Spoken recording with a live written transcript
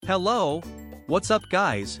Hello, what's up,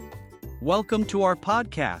 guys? Welcome to our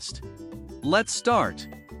podcast. Let's start.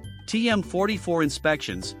 TM44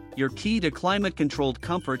 inspections, your key to climate-controlled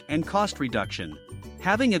comfort and cost reduction.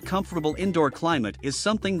 Having a comfortable indoor climate is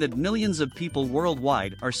something that millions of people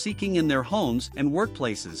worldwide are seeking in their homes and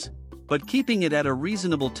workplaces. But keeping it at a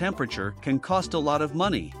reasonable temperature can cost a lot of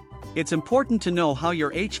money. It's important to know how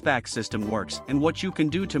your HVAC system works and what you can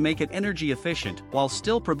do to make it energy efficient while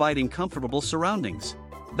still providing comfortable surroundings.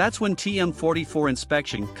 That's when TM44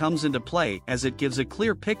 inspection comes into play, as it gives a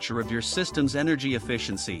clear picture of your system's energy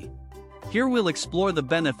efficiency. Here we'll explore the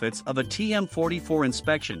benefits of a TM44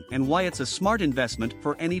 inspection and why it's a smart investment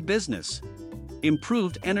for any business.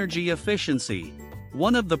 Improved energy efficiency.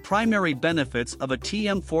 One of the primary benefits of a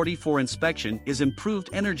TM44 inspection is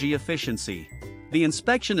improved energy efficiency. The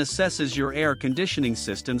inspection assesses your air conditioning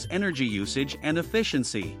system's energy usage and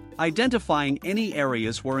efficiency, identifying any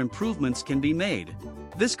areas where improvements can be made.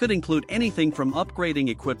 This could include anything from upgrading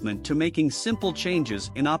equipment to making simple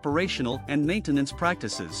changes in operational and maintenance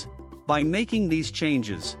practices. By making these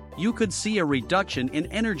changes, you could see a reduction in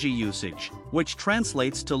energy usage, which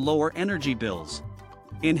translates to lower energy bills.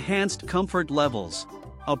 Enhanced comfort levels.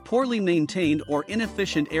 A poorly maintained or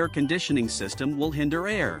inefficient air conditioning system will hinder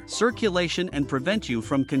air circulation and prevent you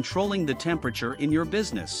from controlling the temperature in your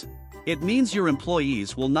business. It means your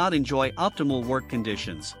employees will not enjoy optimal work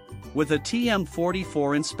conditions. With a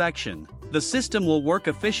TM44 inspection, the system will work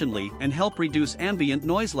efficiently and help reduce ambient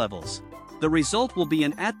noise levels. The result will be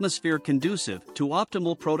an atmosphere conducive to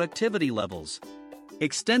optimal productivity levels.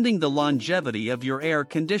 Extending the longevity of your air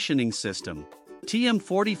conditioning system.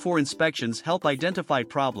 TM44 inspections help identify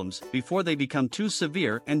problems before they become too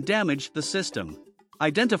severe and damage the system.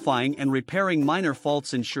 Identifying and repairing minor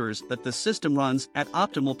faults ensures that the system runs at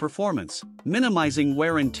optimal performance, minimizing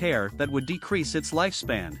wear and tear that would decrease its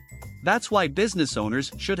lifespan. That's why business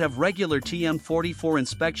owners should have regular TM44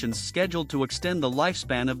 inspections scheduled to extend the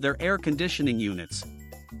lifespan of their air conditioning units.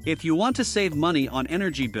 If you want to save money on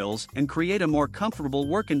energy bills and create a more comfortable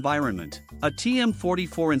work environment, a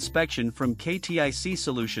TM44 inspection from KTIC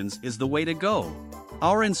Solutions is the way to go.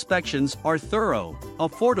 Our inspections are thorough,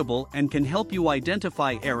 affordable, and can help you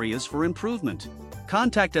identify areas for improvement.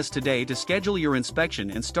 Contact us today to schedule your inspection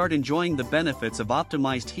and start enjoying the benefits of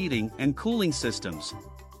optimized heating and cooling systems.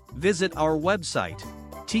 Visit our website,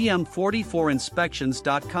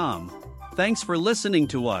 tm44inspections.com. Thanks for listening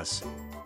to us.